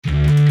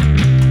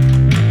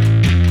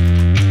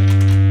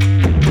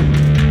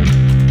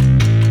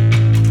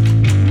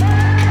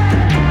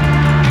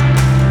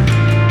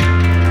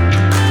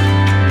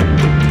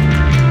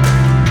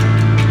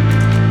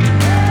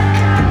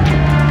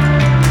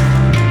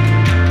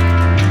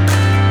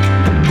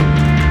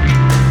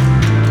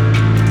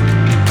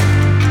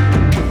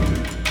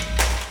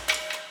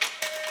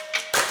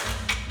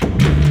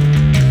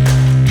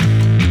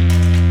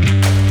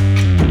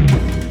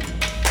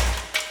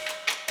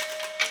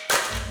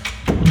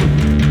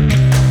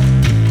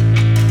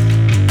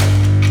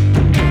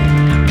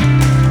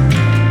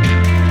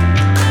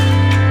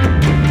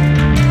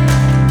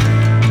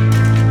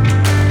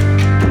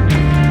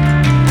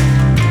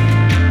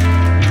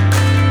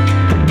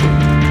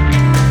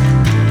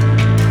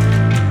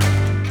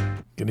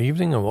Good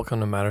evening and welcome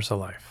to Matters of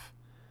Life.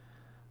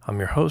 I'm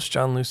your host,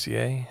 John Lucier,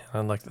 and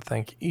I'd like to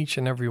thank each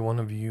and every one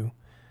of you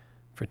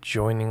for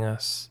joining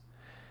us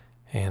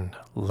and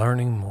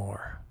learning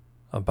more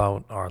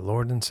about our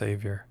Lord and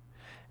Savior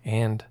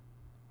and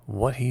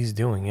what He's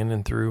doing in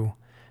and through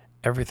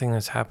everything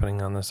that's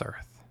happening on this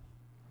earth.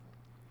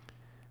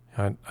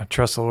 I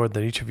trust the Lord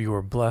that each of you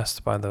are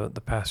blessed by the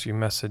past few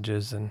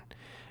messages and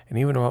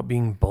even about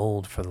being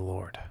bold for the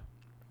Lord,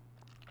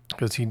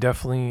 because He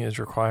definitely is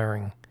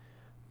requiring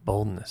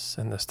boldness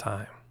in this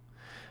time,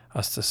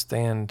 us to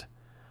stand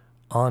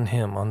on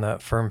Him, on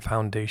that firm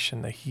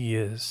foundation that He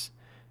is,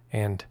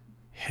 and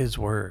His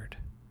word,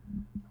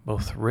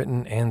 both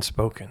written and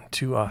spoken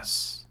to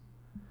us,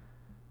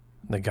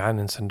 the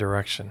guidance and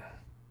direction,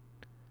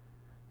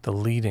 the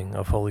leading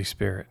of Holy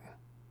Spirit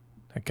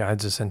that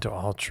guides us into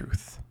all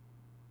truth.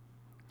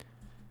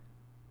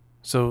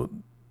 So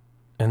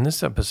in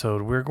this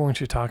episode, we're going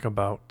to talk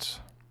about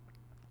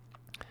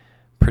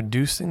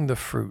producing the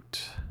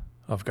fruit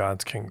of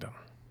God's kingdom,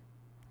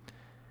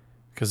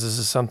 because this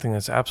is something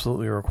that's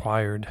absolutely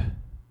required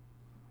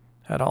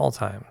at all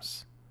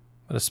times,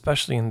 but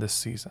especially in this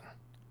season.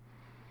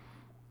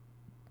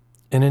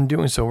 And in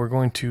doing so, we're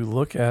going to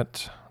look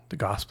at the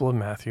Gospel of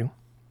Matthew,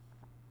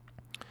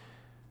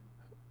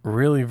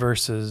 really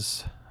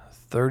verses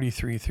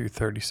 33 through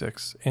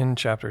 36 in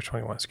chapter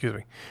 21.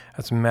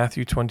 That's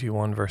Matthew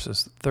 21,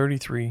 verses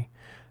 33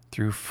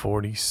 through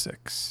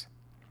 46.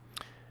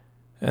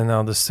 And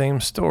now the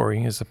same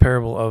story is the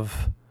parable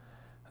of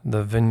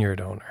the vineyard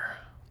owner.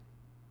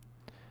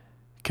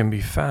 It can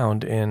be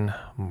found in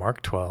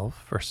Mark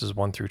 12, verses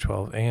 1 through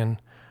 12, and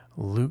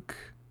Luke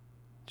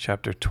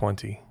chapter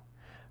 20,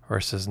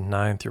 verses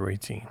 9 through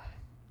 18.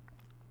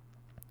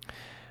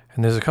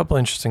 And there's a couple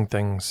interesting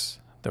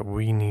things that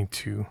we need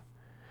to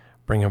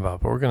bring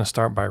about, but we're going to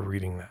start by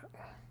reading that.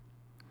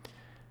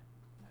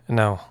 And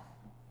now,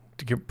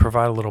 to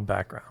provide a little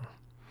background,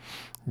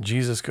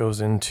 Jesus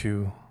goes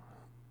into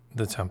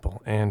the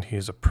temple, and he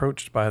is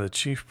approached by the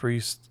chief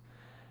priests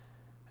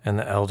and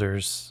the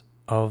elders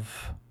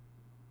of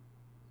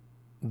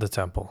the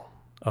temple,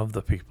 of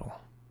the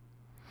people.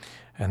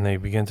 And they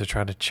begin to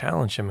try to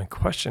challenge him and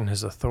question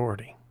his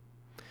authority.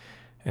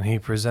 And he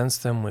presents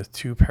them with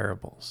two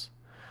parables.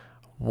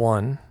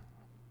 Both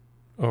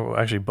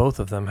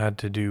of them had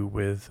to do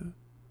with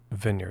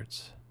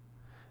vineyards.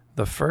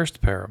 The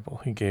first parable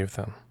he gave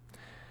them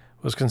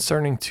was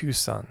concerning two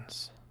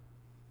sons.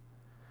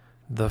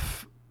 The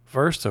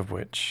first of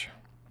which,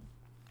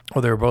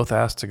 they were both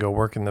asked to go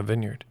work in the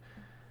vineyard.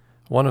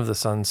 One of the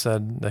sons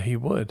said that he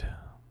would,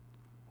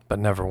 but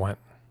never went.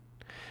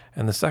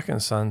 And the second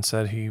son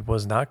said he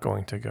was not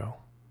going to go,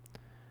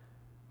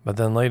 but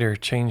then later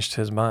changed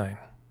his mind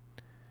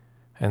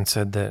and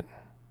said that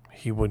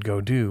he would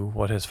go do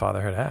what his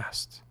father had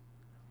asked.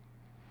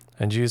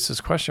 And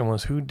Jesus' question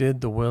was, who did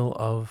the will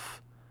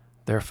of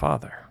their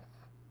father?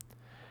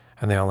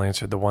 And they all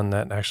answered, the one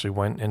that actually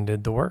went and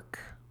did the work.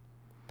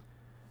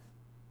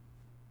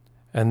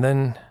 And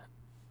then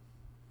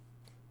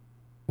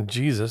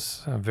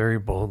Jesus, very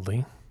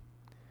boldly,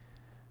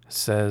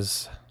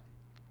 says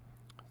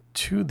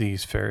to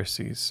these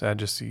Pharisees,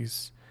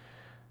 Sadducees,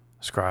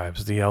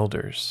 scribes, the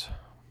elders,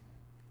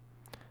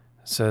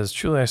 says,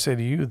 truly I say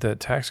to you that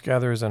tax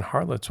gatherers and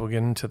harlots will get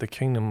into the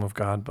kingdom of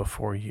God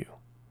before you.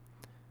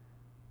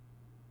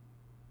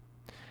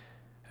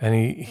 And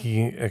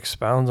he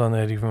expounds on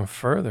that even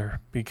further,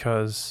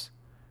 because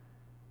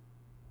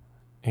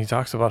he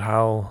talks about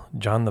how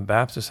John the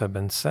Baptist had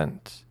been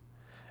sent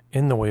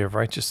in the way of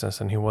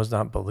righteousness, and he was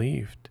not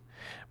believed,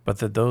 but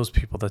that those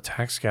people, the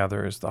tax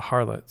gatherers, the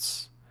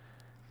harlots,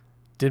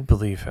 did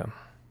believe him.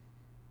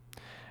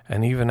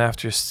 And even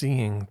after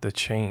seeing the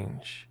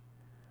change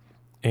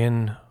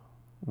in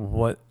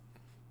what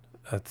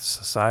a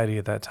society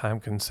at that time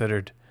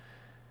considered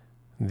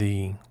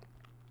the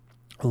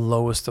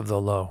lowest of the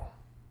low,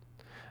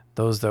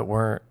 those that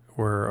were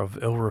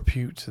of ill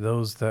repute,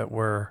 those that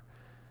were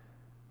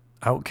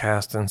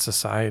outcast in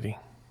society,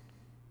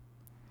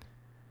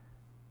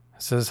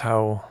 it says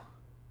how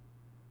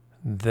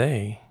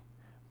they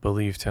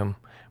believed him,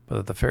 but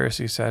that the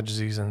Pharisees,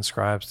 Sadducees, and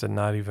scribes did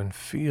not even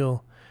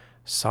feel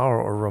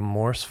sorrow or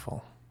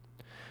remorseful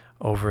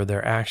over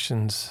their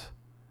actions,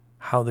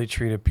 how they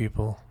treated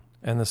people,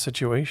 and the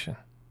situation.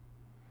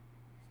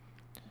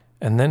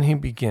 And then he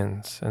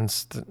begins, and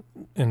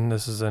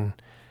this is in,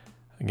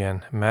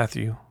 again,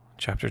 Matthew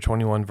chapter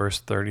 21, verse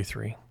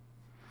 33.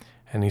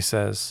 And he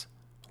says,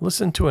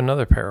 listen to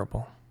another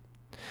parable.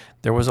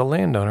 There was a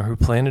landowner who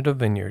planted a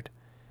vineyard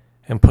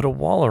and put a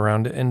wall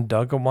around it and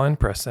dug a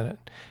winepress in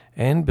it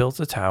and built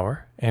a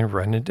tower and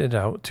rented it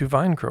out to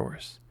vine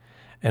growers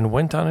and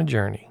went on a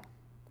journey.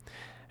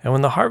 And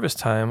when the harvest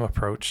time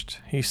approached,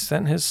 he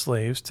sent his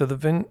slaves to the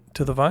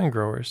vine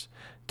growers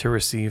to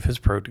receive his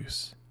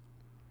produce.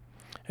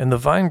 And the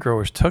vine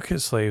growers took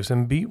his slaves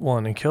and beat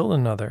one and killed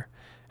another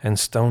and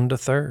stoned a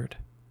third.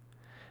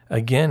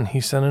 Again,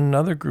 he sent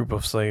another group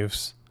of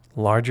slaves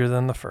larger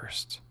than the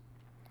first,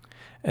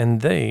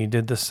 and they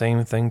did the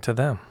same thing to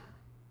them.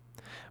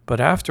 But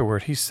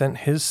afterward he sent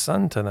his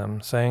son to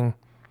them, saying,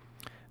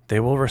 They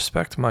will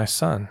respect my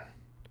son.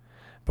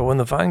 But when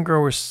the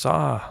vinegrowers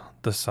saw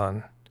the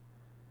son,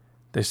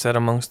 they said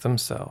amongst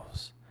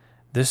themselves,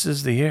 This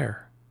is the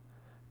heir.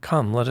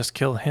 Come, let us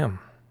kill him,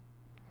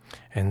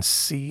 and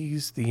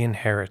seize the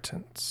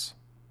inheritance.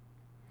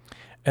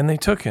 And they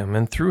took him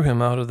and threw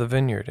him out of the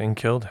vineyard and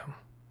killed him.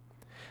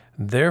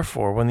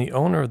 Therefore, when the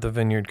owner of the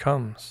vineyard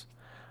comes,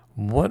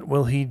 what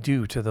will he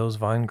do to those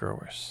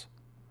vinegrowers?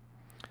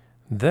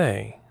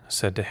 They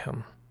said to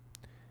him,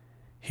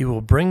 He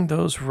will bring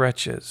those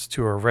wretches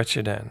to a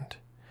wretched end,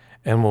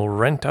 and will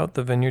rent out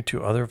the vineyard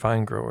to other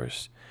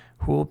vinegrowers,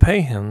 who will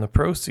pay him the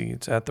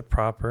proceeds at the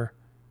proper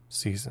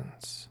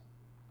seasons.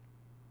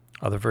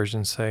 Other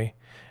versions say,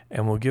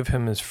 and will give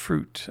him his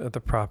fruit at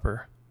the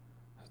proper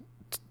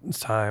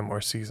time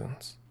or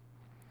seasons.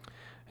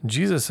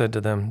 Jesus said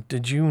to them,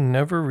 Did you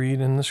never read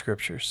in the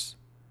scriptures?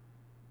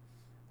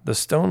 The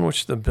stone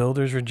which the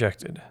builders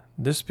rejected,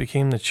 this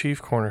became the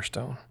chief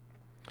cornerstone.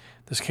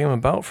 This came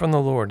about from the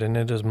Lord, and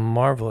it is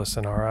marvelous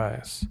in our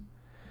eyes.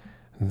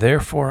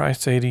 Therefore I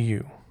say to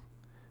you,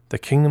 the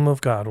kingdom of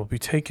God will be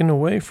taken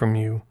away from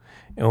you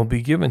and will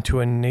be given to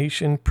a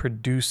nation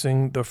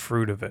producing the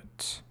fruit of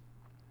it.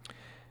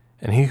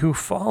 And he who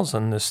falls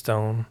on this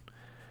stone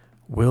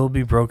will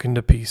be broken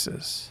to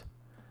pieces,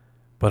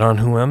 but on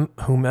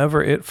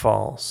whomever it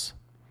falls,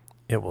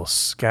 it will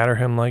scatter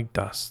him like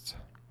dust.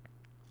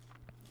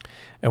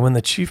 And when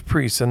the chief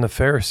priests and the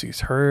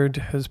Pharisees heard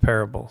his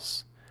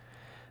parables,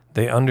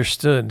 they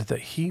understood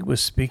that he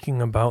was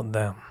speaking about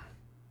them.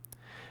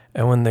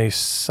 And when they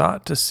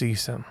sought to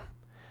seize him,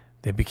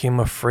 they became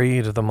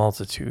afraid of the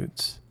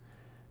multitudes,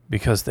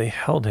 because they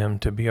held him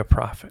to be a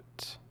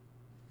prophet.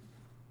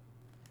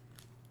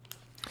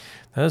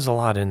 There's a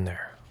lot in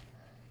there.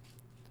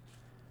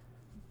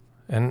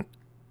 And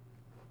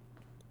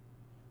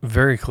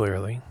very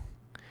clearly,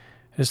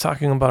 it's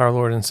talking about our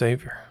Lord and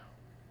Savior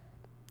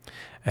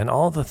and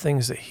all the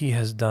things that he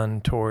has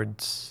done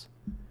towards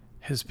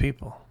his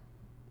people.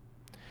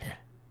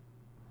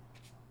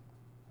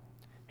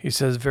 He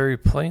says very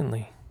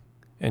plainly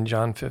in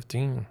John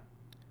 15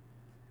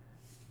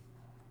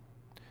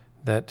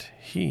 that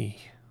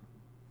he,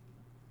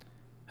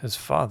 his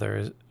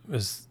Father,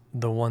 is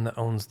the one that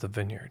owns the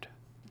vineyard.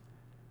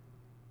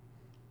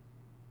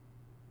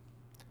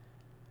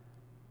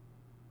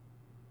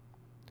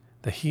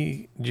 That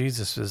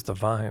Jesus is the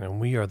vine and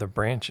we are the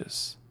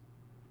branches.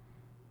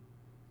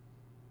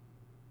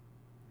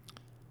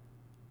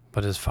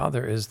 But his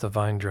Father is the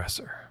vine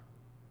dresser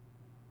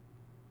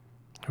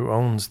who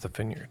owns the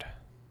vineyard.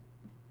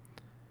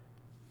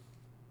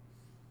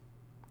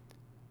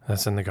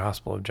 That's in the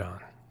Gospel of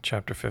John,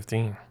 chapter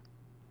 15.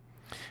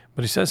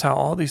 But he says how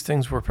all these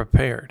things were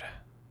prepared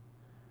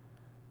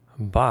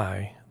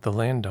by the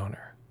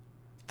landowner,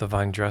 the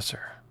vine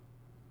dresser.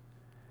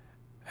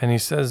 And he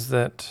says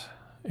that,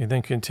 he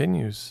then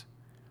continues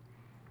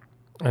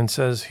and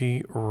says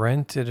he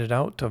rented it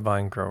out to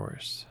vine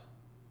growers.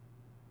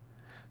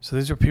 So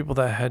these are people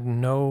that had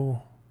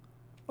no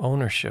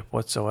ownership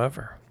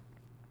whatsoever.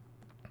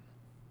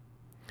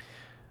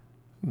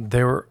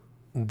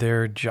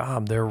 Their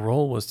job, their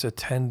role was to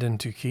tend and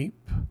to keep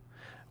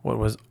what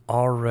was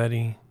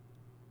already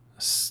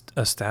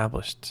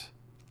established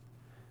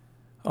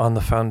on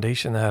the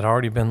foundation that had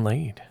already been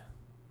laid.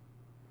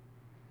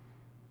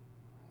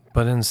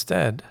 But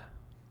instead,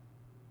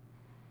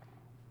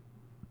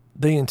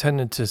 they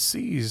intended to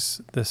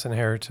seize this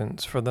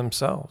inheritance for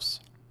themselves.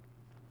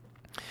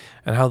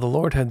 And how the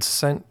Lord had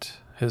sent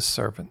his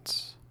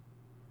servants.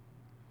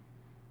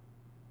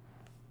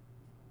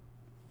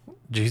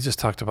 Jesus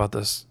talked about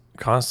this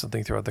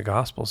constantly throughout the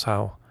Gospels,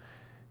 how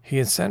he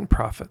had sent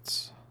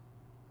prophets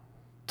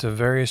to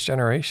various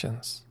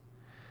generations,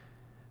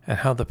 and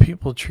how the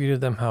people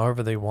treated them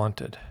however they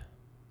wanted.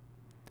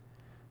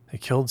 They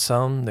killed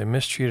some, they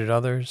mistreated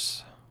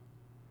others.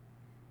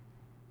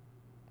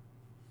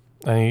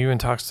 And he even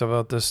talks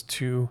about this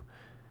to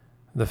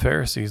the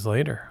Pharisees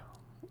later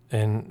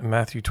in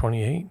Matthew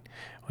 28,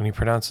 when he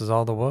pronounces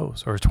all the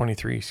woes, or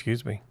 23,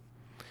 excuse me.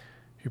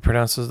 He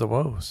pronounces the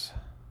woes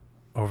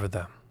over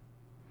them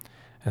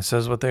and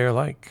says what they are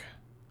like.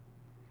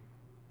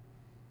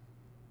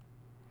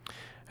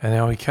 And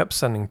how he kept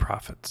sending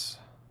prophets,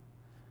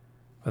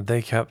 but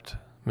they kept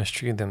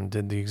mistreating them,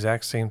 did the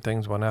exact same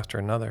things one after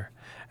another.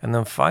 And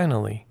then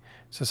finally,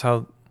 it says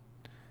how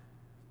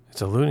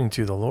it's alluding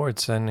to the Lord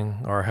sending,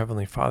 our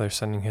Heavenly Father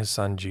sending his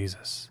Son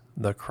Jesus,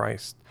 the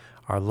Christ,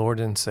 our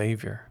Lord and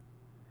Savior,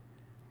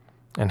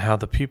 and how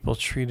the people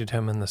treated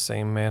him in the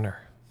same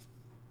manner.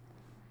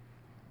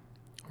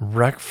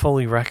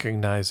 Fully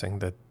recognizing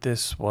that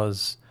this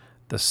was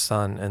the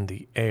son and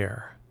the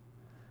heir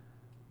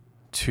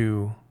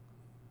to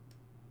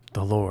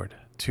the Lord,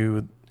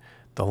 to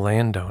the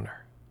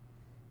landowner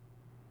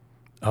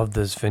of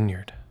this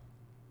vineyard.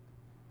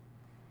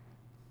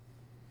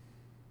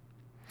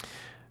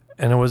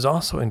 And it was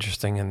also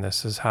interesting in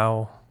this is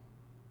how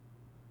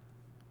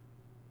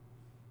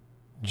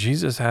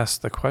Jesus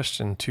asked the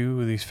question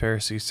to these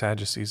Pharisees,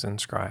 Sadducees, and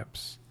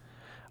scribes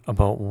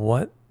about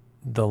what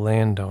the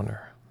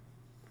landowner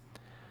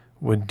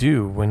would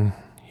do when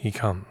he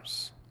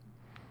comes,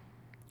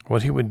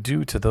 what he would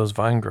do to those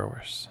vine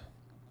growers.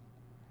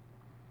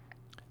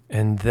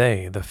 And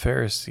they, the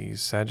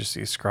Pharisees,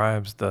 Sadducees,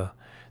 scribes, the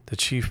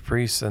chief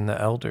priests, and the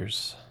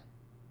elders,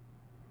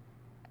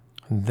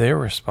 their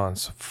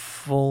response,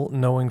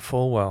 knowing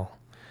full well,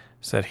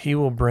 said, "He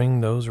will bring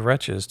those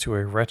wretches to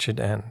a wretched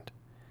end,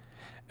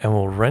 and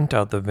will rent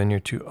out the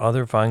vineyard to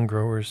other vine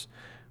growers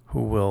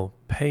who will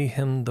pay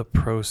him the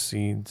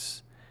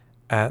proceeds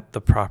at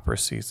the proper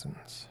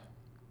seasons."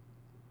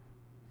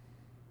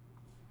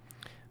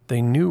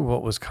 They knew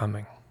what was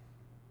coming.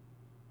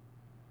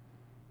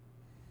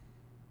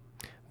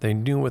 They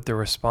knew what the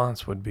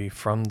response would be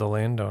from the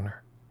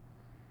landowner.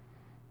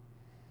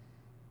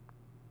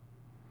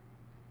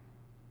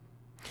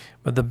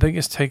 But the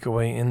biggest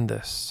takeaway in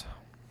this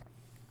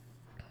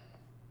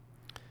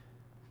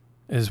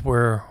is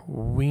where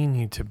we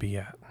need to be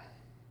at.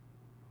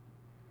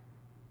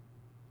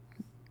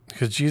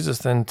 Because Jesus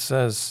then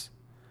tells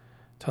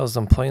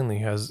them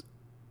plainly, as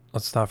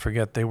let's not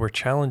forget, they were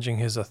challenging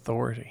his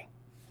authority.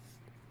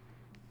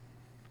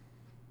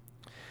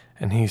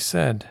 And he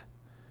said,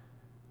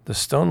 "The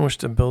stone which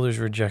the builders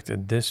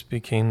rejected, this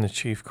became the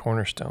chief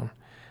cornerstone.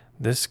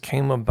 This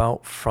came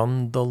about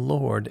from the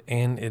Lord,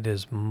 and it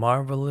is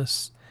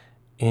marvelous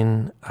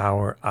in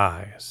our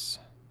eyes."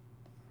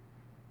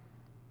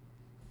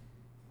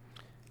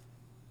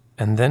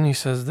 And then he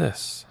says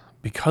this,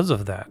 because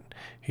of that,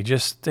 he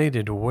just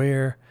stated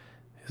where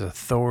his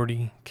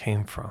authority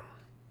came from.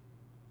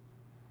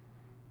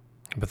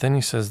 But then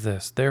he says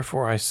this,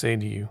 "Therefore I say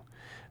to you,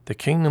 the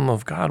kingdom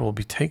of God will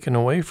be taken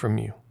away from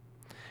you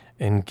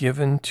and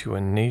given to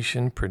a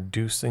nation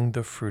producing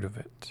the fruit of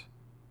it.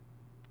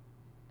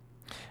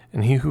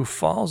 And he who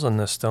falls on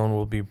this stone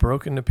will be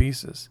broken to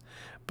pieces,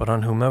 but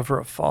on whomever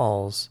it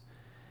falls,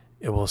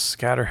 it will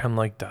scatter him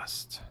like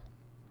dust."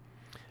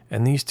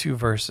 And these two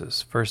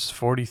verses, verse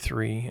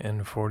 43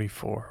 and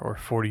 44, or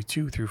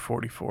 42 through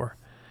 44,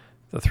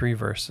 the three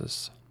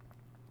verses,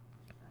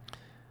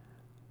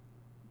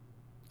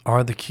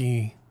 are the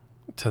key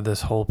to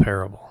this whole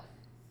parable.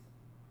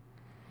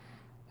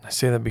 I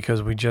say that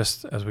because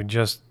as we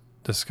just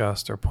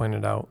discussed or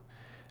pointed out,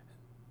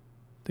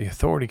 the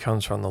authority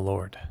comes from the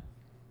Lord.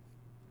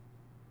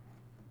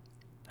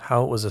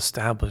 How it was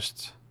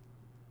established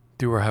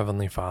through our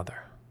Heavenly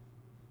Father.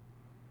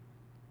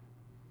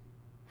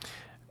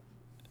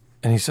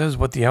 And he says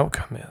what the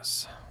outcome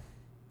is.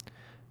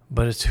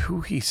 But it's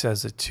who he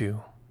says it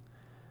to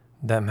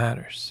that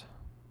matters.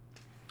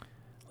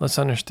 Let's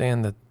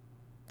understand that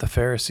the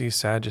Pharisees,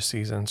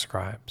 Sadducees, and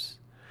scribes,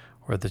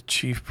 or the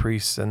chief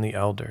priests and the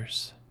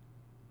elders,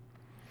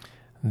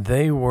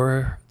 they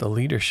were the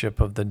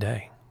leadership of the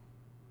day.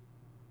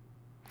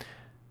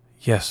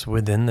 Yes,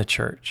 within the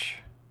church.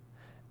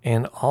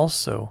 And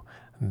also,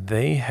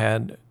 they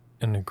had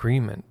an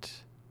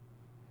agreement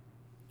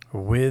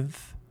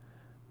with,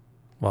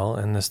 well,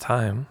 in this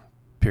time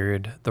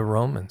period, the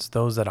Romans,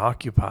 those that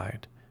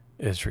occupied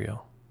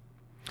Israel,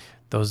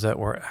 those that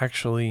were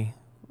actually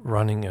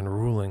running and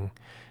ruling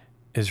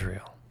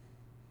Israel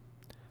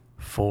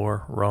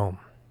for Rome.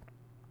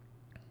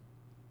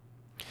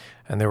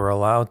 And they were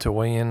allowed to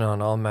weigh in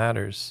on all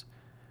matters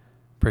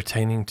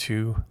pertaining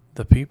to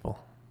the people.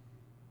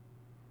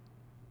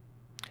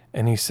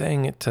 And he's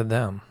saying it to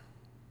them,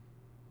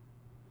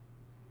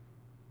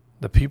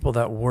 the people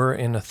that were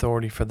in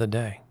authority for the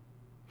day.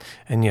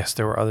 And yes,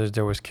 there were others.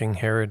 There was King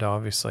Herod,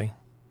 obviously.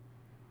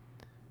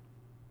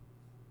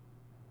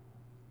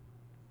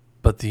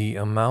 But the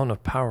amount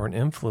of power and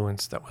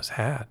influence that was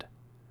had,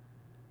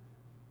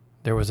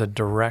 there was a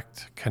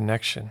direct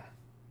connection.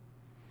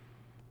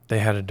 They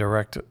had a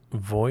direct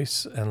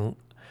voice and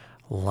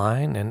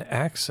line and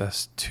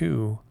access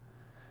to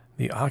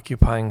the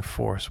occupying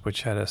force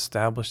which had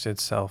established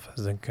itself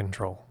as in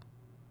control.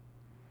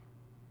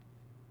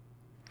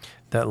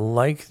 That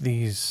like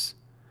these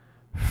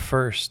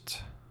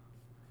first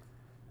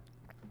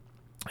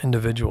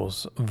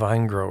individuals,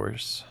 vine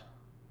growers,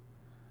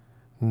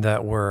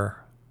 that were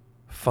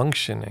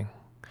functioning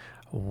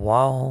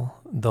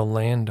while the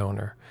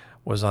landowner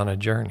was on a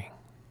journey,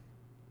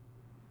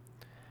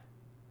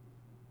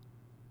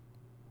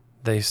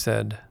 they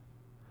said,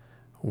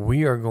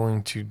 "We are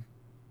going to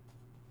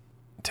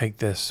take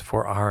this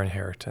for our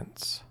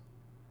inheritance."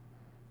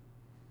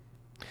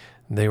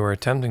 They were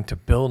attempting to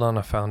build on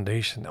a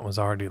foundation that was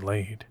already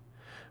laid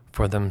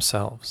for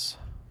themselves.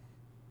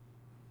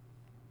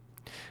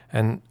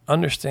 And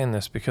understand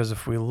this, because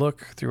if we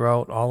look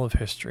throughout all of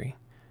history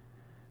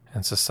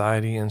and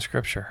society and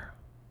scripture,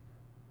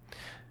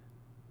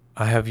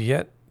 I have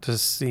yet to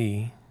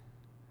see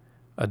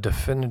a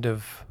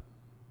definitive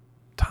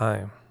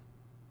time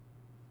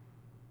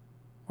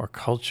or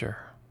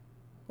culture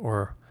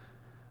or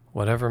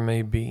whatever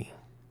may be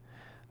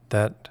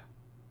that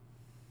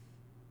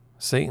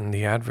Satan,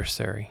 the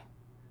adversary,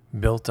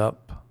 built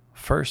up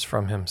first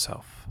from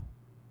himself.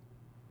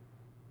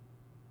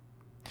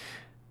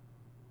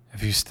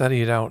 If you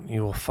study it out,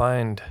 you will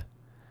find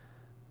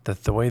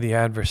that the way the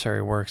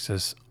adversary works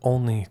is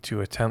only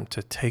to attempt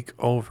to take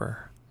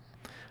over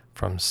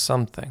from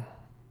something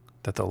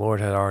that the Lord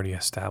had already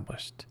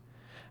established,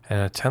 and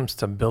attempts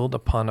to build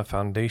upon a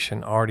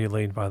foundation already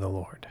laid by the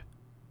Lord.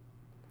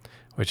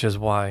 Which is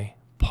why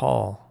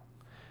Paul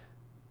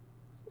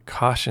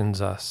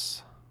cautions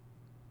us.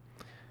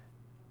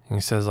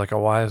 He says, like a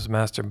wise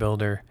master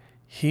builder,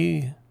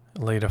 he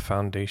laid a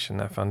foundation,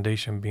 that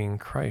foundation being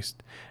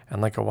Christ.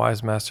 And like a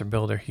wise master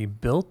builder, he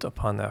built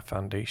upon that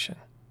foundation.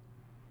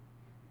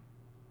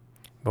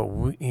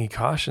 But he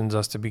cautions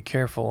us to be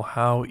careful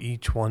how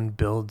each one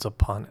builds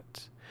upon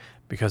it,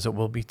 because it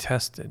will be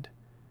tested,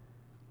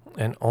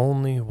 and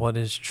only what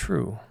is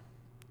true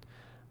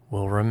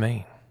will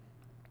remain.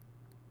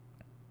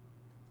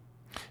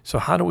 So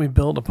how do we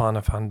build upon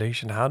a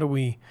foundation? How do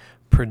we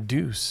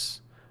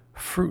produce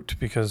fruit?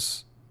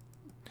 Because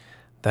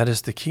that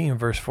is the key in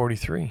verse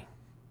 43.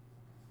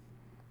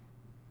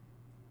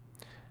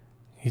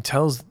 He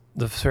tells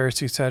the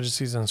Pharisees,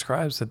 Sadducees, and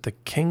scribes that the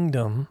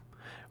kingdom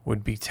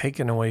would be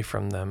taken away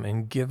from them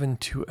and given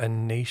to a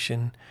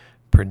nation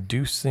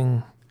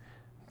producing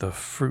the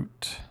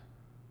fruit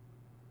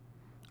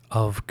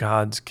of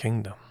God's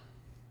kingdom.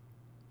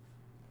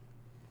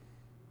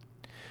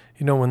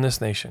 You know, when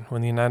this nation,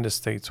 when the United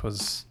States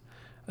was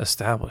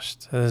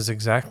established, that is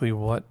exactly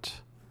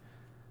what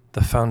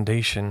the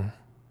foundation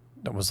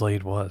that was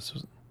laid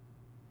was.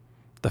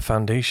 The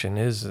foundation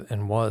is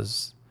and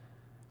was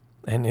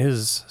and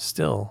is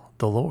still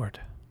the Lord.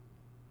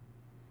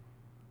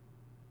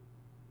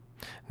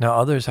 Now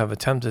others have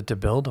attempted to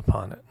build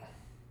upon it.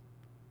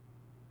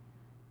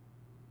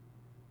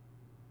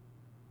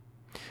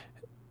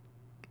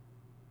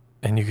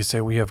 And you could say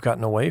we have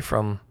gotten away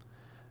from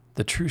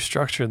the true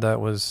structure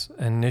that was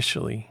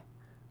initially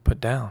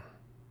put down,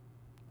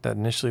 that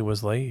initially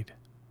was laid.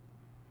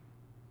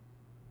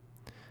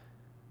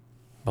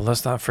 But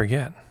let's not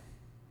forget,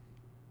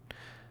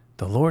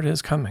 the Lord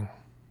is coming,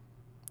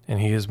 and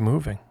he is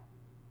moving.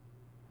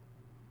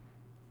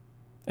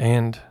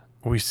 And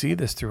we see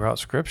this throughout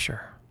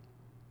Scripture.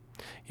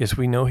 Yes,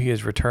 we know he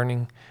is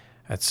returning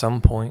at some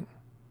point,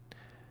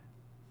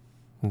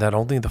 that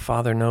only the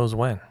Father knows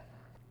when.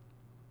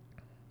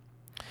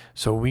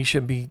 So we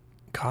should be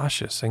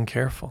cautious and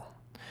careful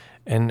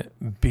and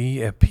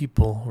be a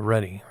people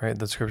ready, right?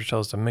 The Scripture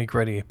tells us to make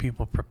ready a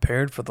people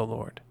prepared for the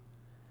Lord,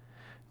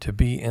 to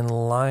be in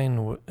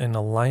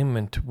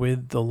alignment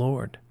with the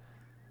Lord.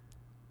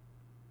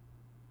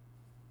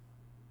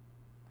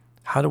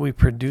 How do we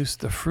produce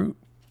the fruit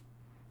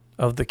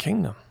of the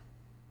kingdom?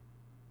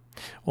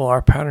 Well,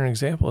 our pattern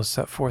example is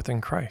set forth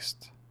in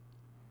Christ.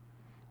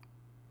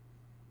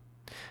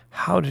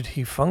 How did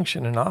he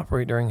function and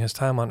operate during his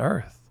time on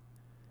earth?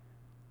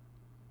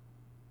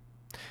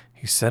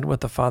 He said what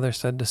the Father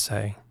said to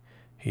say.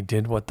 He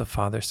did what the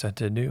Father said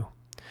to do.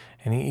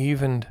 And he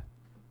even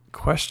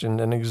questioned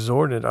and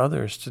exhorted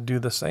others to do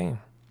the same.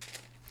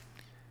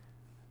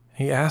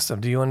 He asked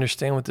them, do you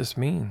understand what this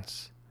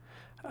means?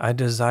 I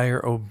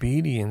desire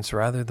obedience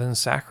rather than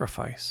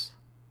sacrifice.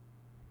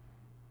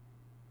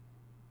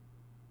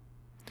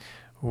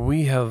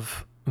 We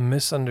have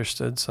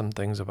misunderstood some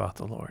things about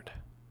the Lord.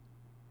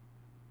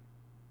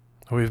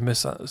 We've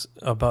misunderstood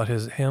about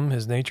him,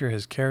 his nature,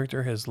 his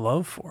character, his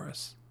love for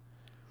us.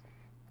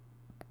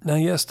 Now,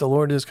 yes, the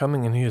Lord is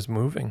coming and he is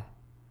moving.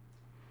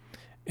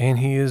 And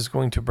he is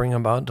going to bring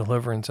about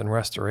deliverance and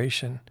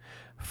restoration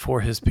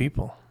for his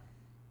people.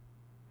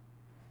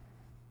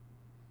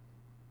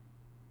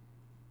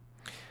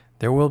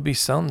 There will be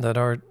some that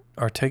are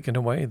taken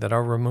away, that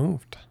are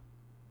removed.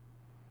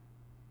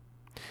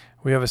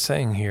 We have a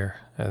saying here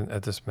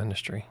at this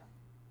ministry,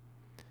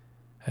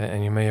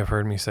 and you may have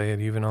heard me say it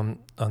even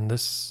on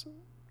this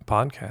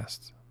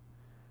podcast,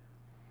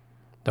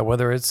 that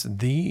whether it's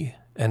the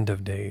end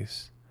of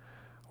days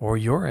or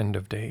your end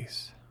of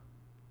days,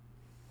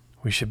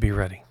 we should be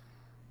ready.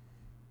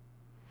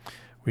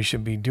 We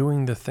should be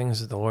doing the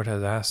things that the Lord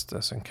has asked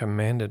us and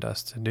commanded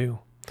us to do,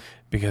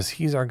 because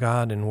he's our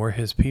God and we're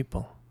his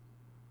people.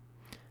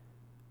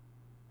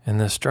 In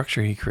the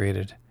structure he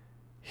created,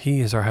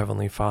 he is our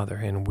Heavenly Father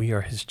and we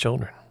are his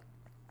children.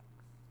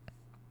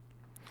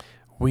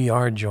 We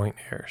are joint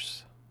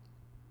heirs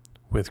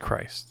with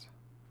Christ,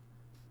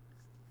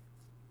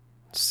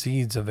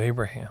 seeds of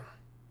Abraham.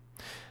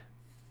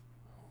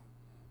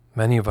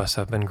 Many of us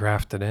have been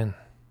grafted in,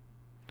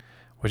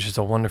 which is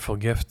a wonderful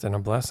gift and a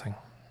blessing.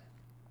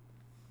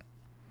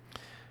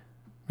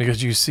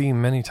 Because you see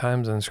many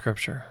times in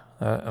Scripture,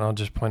 and I'll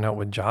just point out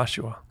with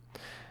Joshua,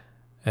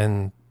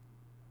 and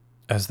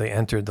as they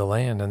entered the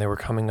land and they were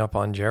coming up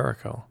on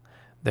Jericho,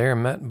 they are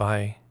met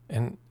by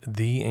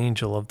the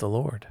angel of the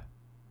Lord,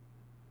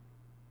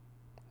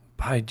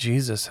 by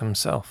Jesus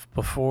himself,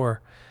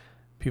 before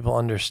people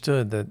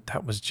understood that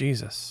that was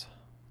Jesus.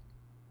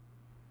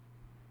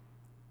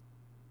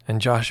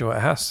 And Joshua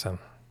asks him,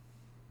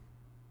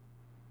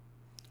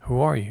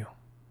 who are you?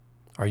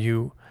 Are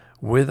you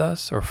with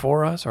us or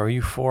for us? Or are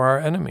you for our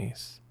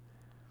enemies?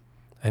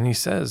 And he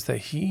says that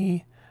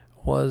he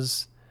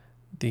was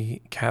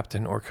the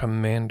captain or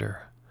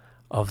commander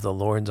of the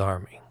Lord's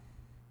army.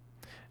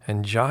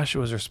 And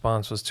Joshua's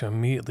response was to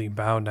immediately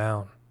bow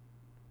down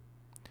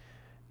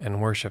and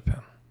worship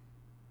him.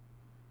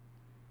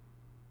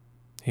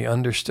 He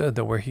understood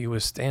that where he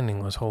was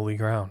standing was holy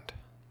ground.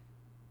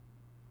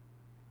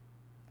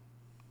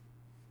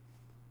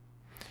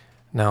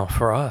 Now,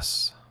 for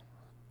us,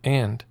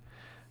 and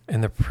in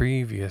the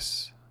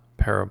previous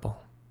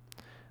parable,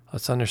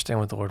 let's understand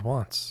what the Lord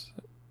wants.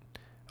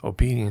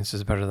 Obedience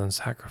is better than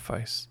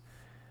sacrifice.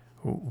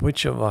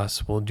 Which of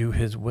us will do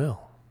his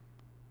will?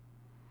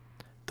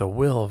 The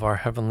will of our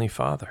Heavenly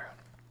Father.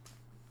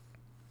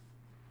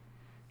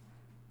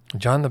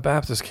 John the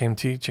Baptist came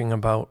teaching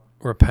about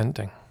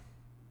repenting.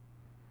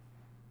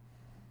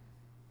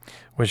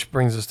 Which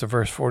brings us to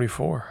verse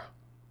 44.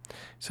 It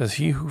says,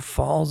 "He who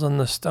falls on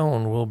the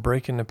stone will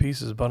break into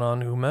pieces, but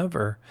on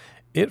whomever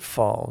it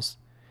falls,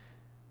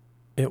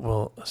 it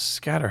will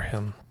scatter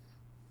him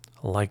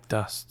like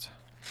dust."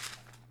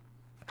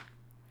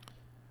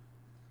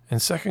 In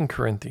 2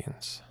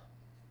 Corinthians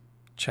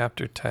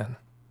chapter 10,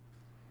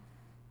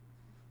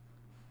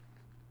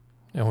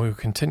 and we will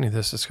continue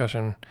this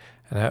discussion,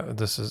 and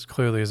this is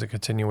clearly as a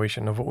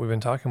continuation of what we've been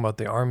talking about,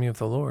 the army of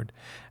the Lord,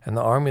 and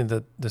the army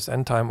that this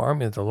end time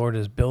army that the Lord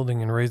is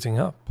building and raising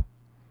up.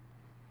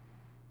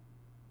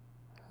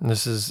 And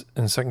this is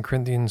in 2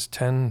 Corinthians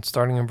 10,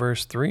 starting in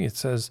verse 3. It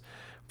says,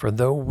 "For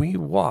though we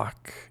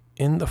walk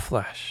in the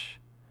flesh,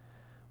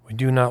 we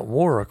do not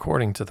war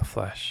according to the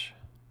flesh.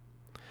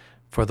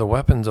 For the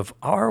weapons of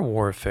our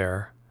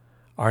warfare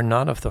are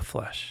not of the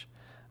flesh,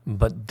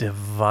 but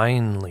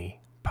divinely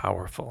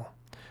powerful,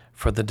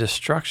 for the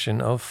destruction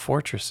of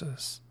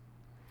fortresses.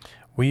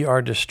 We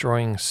are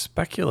destroying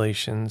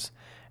speculations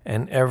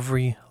and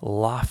every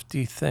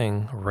lofty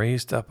thing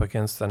raised up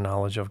against the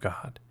knowledge of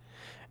God.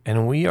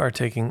 And we are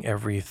taking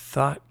every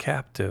thought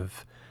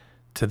captive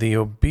to the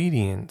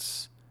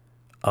obedience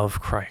of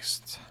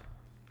Christ."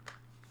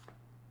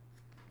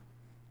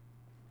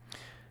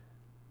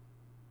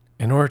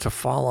 In order to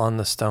fall on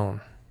the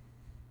stone,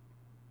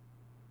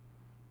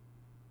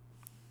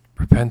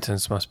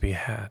 repentance must be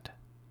had.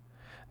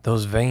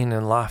 Those vain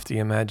and lofty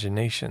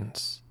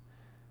imaginations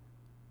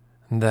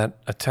that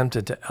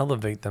attempted to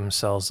elevate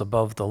themselves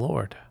above the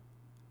Lord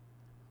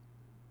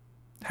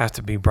have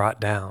to be brought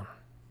down.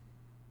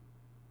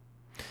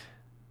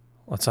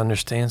 Let's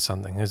understand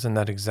something. Isn't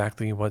that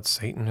exactly what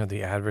Satan, or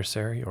the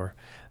adversary, or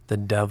the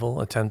devil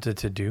attempted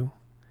to do?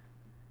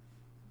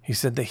 He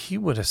said that he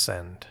would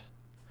ascend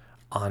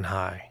on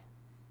high,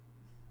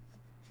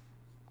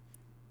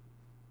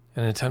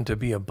 an attempt to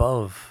be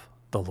above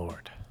the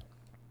Lord.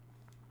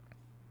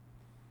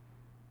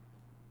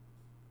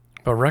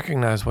 But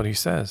recognize what he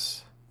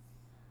says.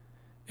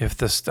 If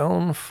the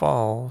stone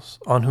falls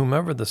on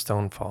whomever the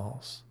stone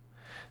falls,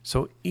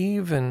 so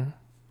even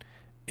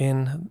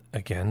in,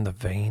 again, the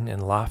vain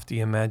and lofty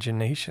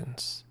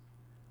imaginations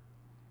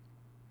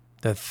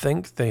that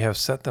think they have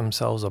set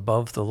themselves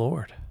above the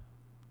Lord,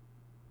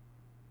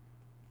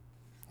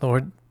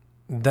 Lord,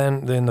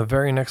 then in the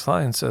very next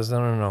line says,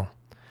 no,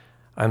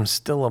 I'm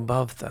still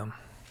above them.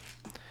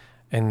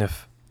 And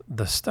if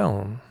the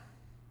stone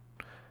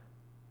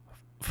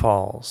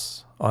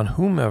falls on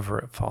whomever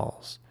it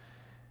falls,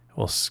 it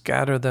will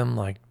scatter them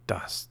like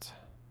dust.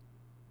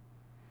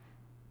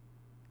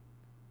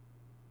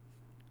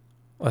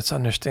 Let's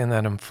understand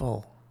that in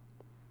full.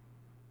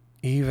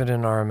 Even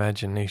in our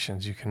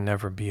imaginations, you can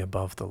never be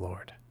above the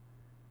Lord.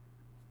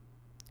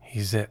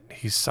 He's it.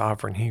 He's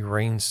sovereign. He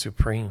reigns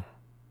supreme.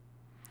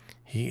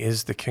 He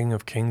is the King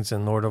of Kings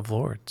and Lord of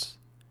Lords.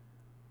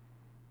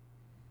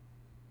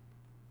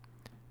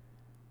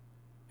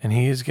 And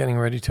he is getting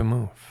ready to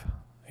move.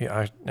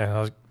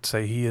 I'll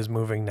say he is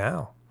moving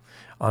now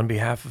on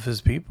behalf of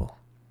his people.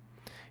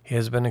 He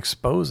has been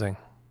exposing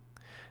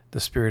the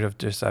spirit of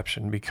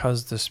deception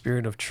because the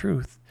spirit of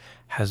truth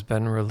has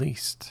been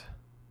released.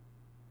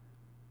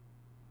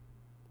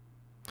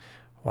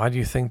 Why do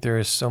you think there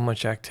is so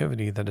much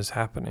activity that is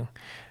happening?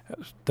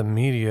 The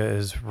media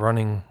is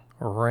running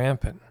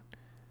rampant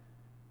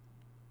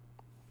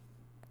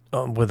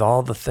with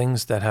all the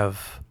things that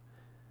have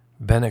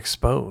been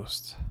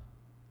exposed.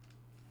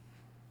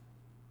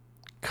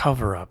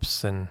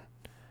 Cover-ups and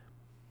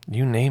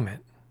you name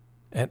it,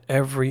 at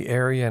every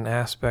area and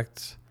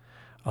aspect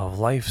of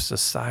life,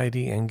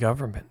 society, and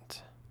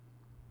government.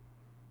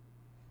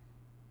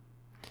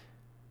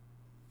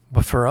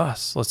 But for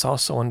us, let's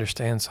also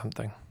understand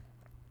something.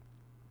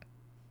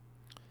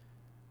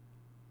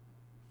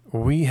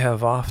 We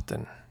have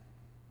often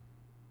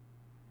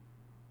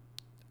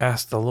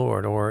asked the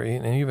Lord,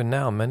 and even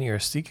now, many are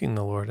seeking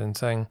the Lord and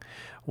saying,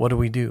 what do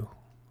we do?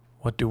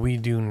 What do we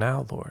do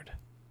now, Lord?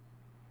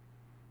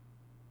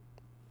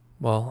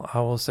 Well, I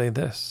will say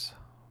this.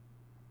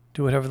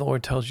 Do whatever the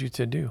Lord tells you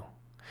to do.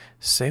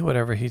 Say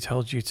whatever he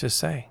tells you to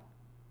say.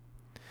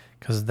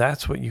 Because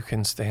that's what you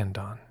can stand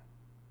on.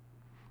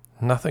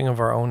 Nothing of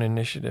our own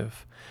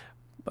initiative,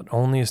 but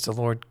only as the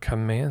Lord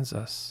commands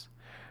us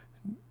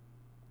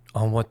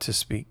on what to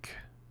speak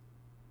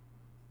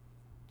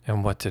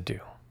and what to do.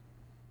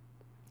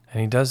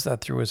 And he does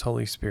that through his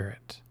Holy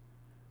Spirit.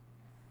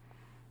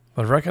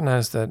 But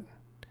recognize that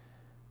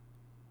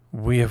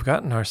we have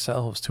gotten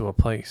ourselves to a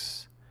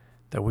place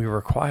that we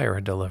require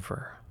a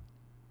deliverer.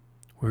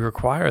 We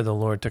require the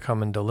Lord to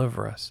come and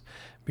deliver us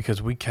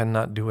because we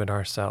cannot do it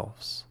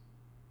ourselves.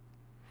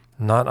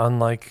 Not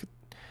unlike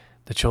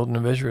the children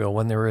of Israel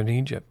when they were in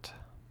Egypt.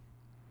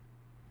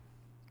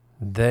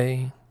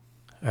 They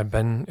had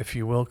been, if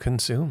you will,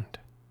 consumed.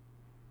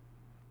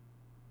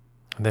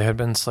 They had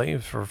been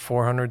slaves for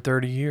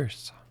 430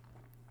 years.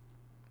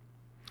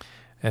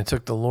 And it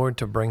took the Lord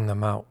to bring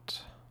them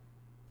out.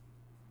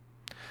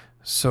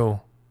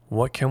 So,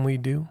 what can we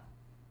do?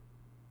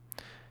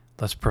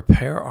 Let's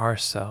prepare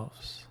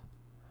ourselves.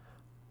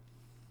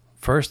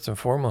 First and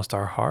foremost,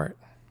 our heart.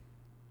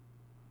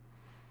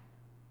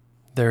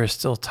 There is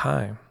still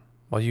time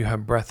while you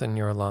have breath in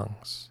your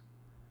lungs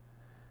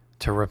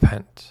to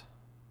repent,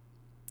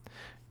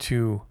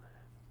 to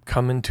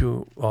come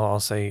into, well, I'll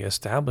say,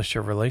 establish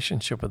your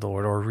relationship with the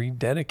Lord or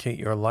rededicate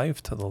your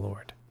life to the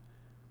Lord.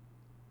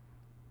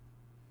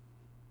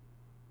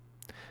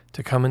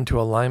 To come into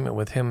alignment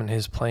with Him and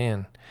His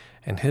plan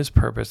and His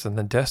purpose and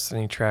the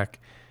destiny track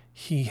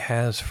He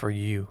has for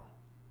you,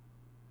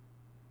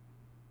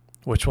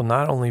 which will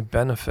not only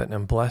benefit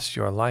and bless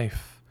your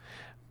life,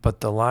 but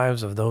the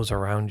lives of those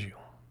around you.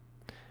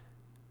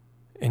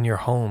 In your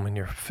home, in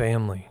your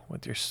family,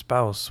 with your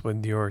spouse,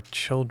 with your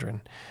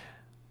children,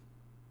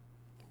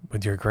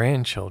 with your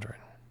grandchildren,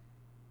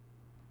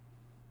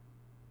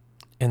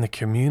 in the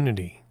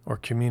community or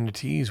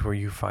communities where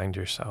you find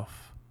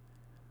yourself,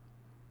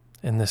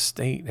 in the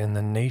state, in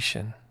the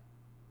nation.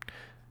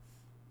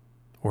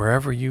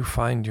 Wherever you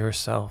find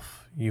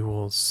yourself, you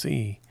will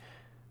see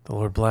the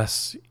Lord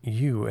bless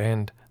you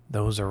and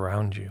those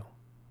around you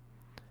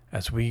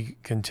as we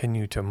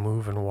continue to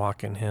move and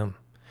walk in Him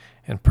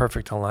in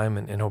perfect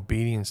alignment and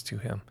obedience to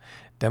Him,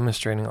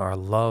 demonstrating our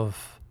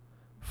love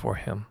for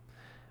Him,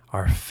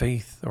 our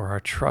faith or our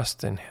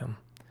trust in Him,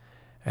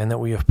 and that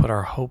we have put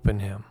our hope in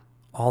Him.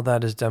 All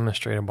that is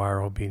demonstrated by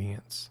our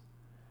obedience.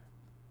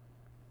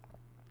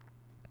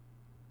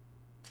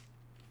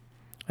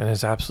 And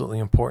is absolutely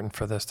important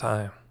for this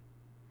time.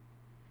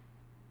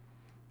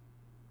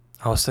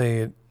 I'll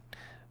say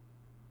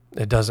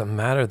it doesn't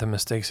matter the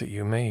mistakes that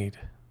you made,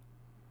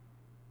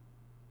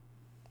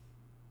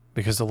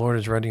 because the Lord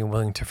is ready and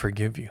willing to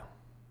forgive you.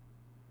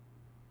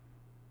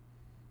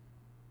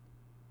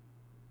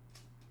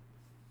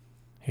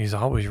 He's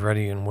always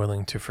ready and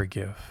willing to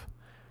forgive,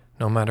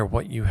 no matter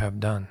what you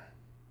have done.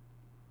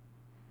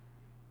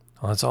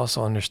 Let's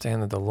also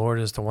understand that the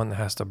Lord is the one that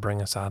has to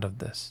bring us out of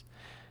this.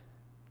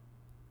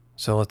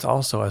 So let's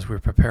also, as we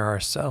prepare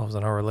ourselves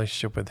in our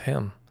relationship with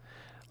Him,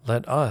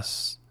 let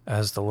us,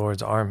 as the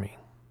Lord's army,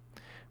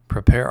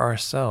 prepare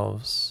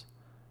ourselves,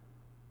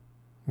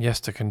 yes,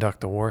 to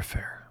conduct the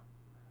warfare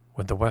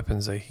with the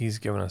weapons that He's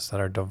given us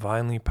that are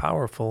divinely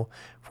powerful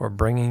for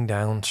bringing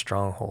down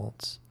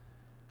strongholds,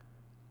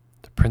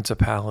 the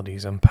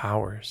principalities and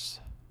powers,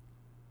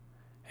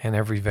 and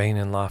every vain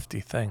and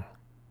lofty thing.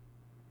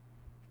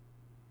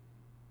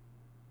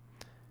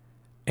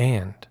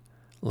 And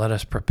let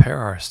us prepare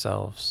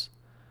ourselves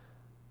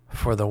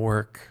for the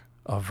work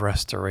of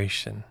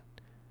restoration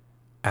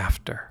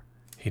after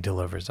He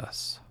delivers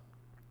us.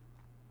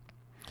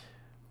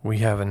 We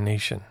have a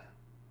nation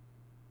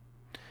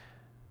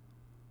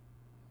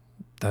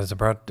that is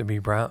about to be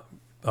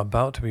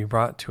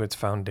brought to its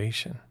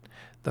foundation,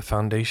 the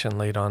foundation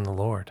laid on the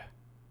Lord.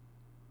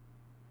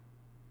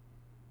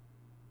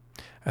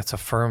 That's a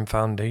firm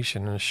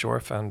foundation and a sure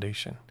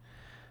foundation.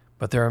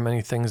 But there are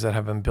many things that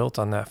have been built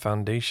on that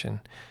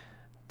foundation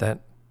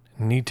that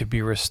need to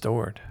be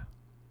restored.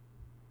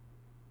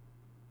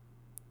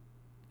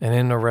 And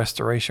in a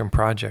restoration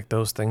project,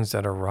 those things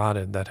that are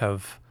rotted, that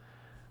have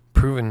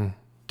proven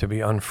to be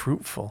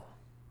unfruitful,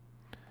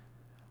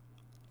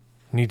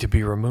 need to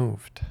be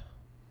removed.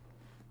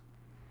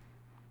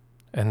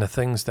 And the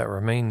things that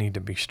remain need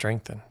to be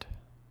strengthened.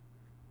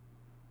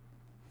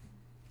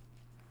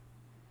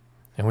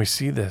 And we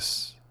see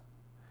this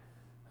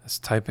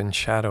type and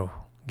shadow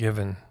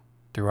given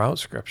throughout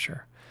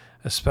Scripture,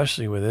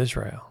 especially with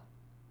Israel,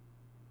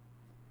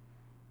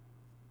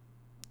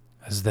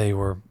 as they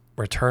were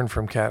returned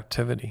from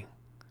captivity,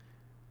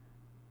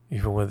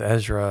 even with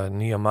Ezra,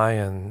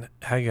 Nehemiah, and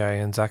Haggai,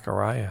 and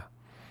Zechariah.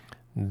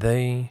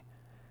 They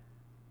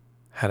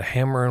had a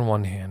hammer in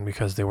one hand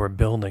because they were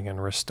building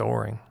and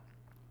restoring,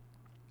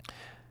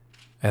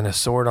 and a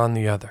sword on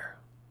the other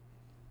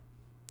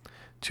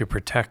to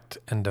protect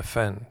and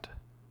defend,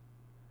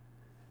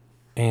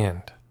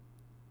 and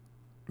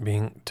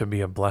to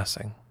be a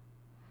blessing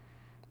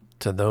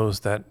to those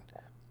that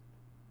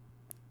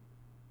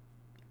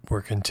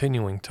were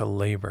continuing to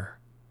labor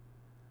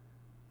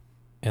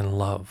in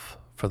love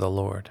for the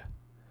Lord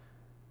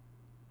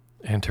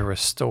and to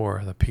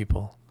restore the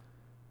people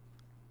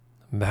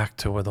back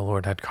to where the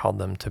Lord had called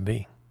them to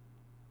be.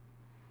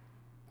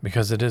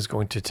 Because it is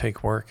going to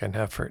take work and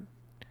effort,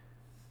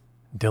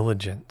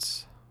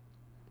 diligence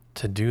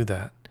to do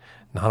that,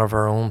 not of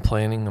our own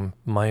planning and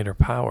might or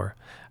power,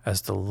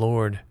 as the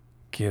Lord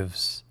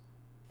gives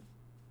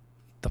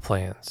the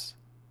plans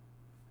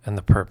and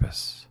the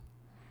purpose.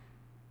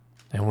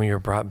 And we are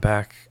brought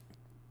back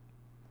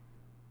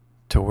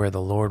to where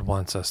the Lord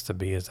wants us to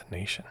be as a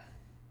nation.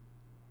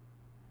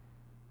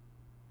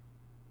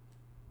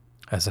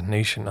 As a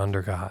nation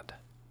under God.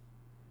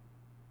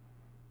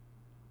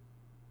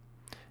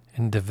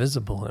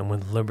 Indivisible and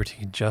with liberty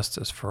and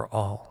justice for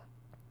all.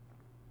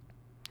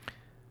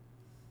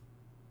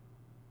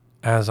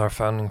 As our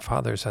founding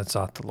fathers had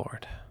sought the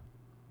Lord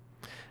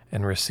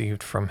and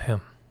received from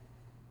him.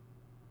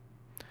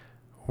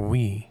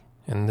 We,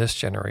 in this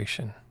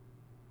generation,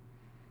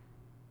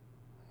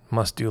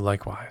 must do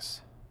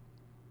likewise.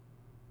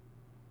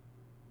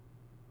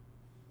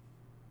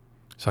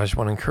 So I just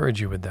want to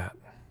encourage you with that,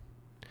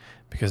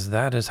 because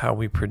that is how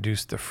we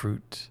produce the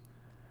fruit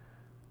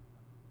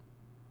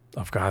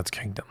of God's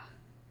kingdom.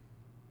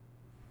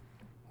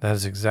 That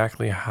is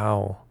exactly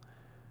how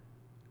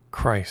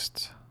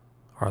Christ,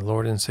 our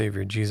Lord and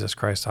Savior, Jesus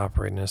Christ,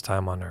 operated in his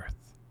time on earth.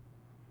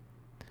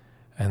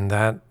 And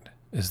that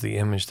is the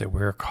image that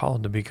we're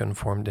called to be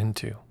conformed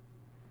into.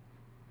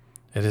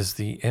 It is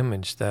the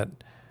image that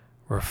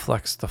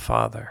reflects the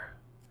Father.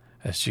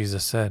 As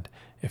Jesus said,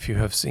 if you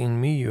have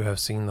seen me, you have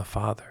seen the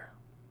Father.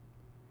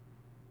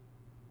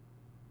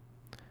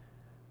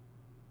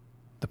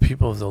 The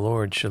people of the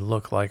Lord should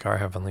look like our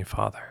Heavenly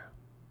Father.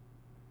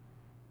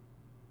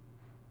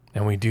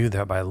 And we do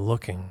that by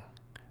looking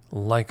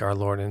like our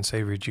Lord and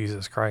Savior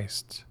Jesus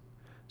Christ.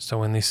 So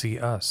when they see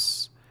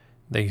us,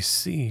 they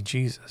see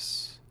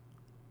Jesus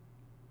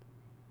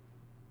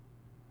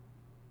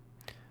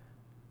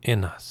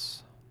in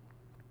us.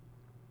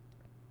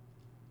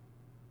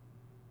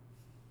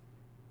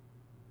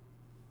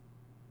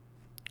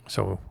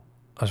 So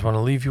I just want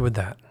to leave you with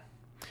that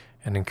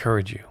and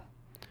encourage you.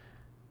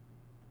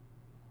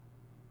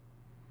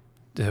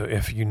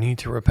 If you need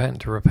to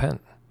repent,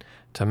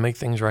 to make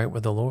things right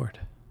with the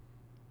Lord.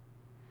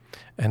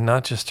 And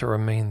not just to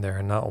remain there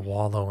and not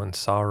wallow in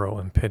sorrow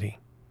and pity,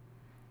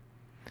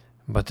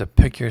 but to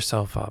pick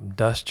yourself up,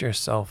 dust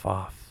yourself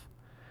off.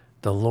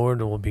 The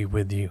Lord will be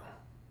with you.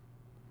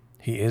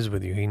 He is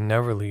with you. He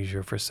never leaves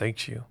you or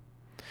forsakes you.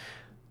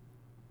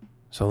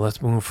 So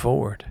let's move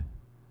forward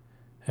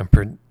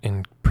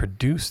and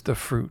produce the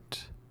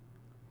fruit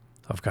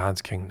of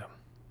God's kingdom.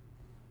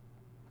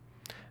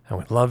 And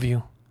we love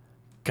you.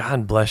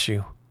 God bless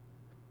you,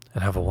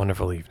 and have a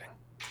wonderful evening.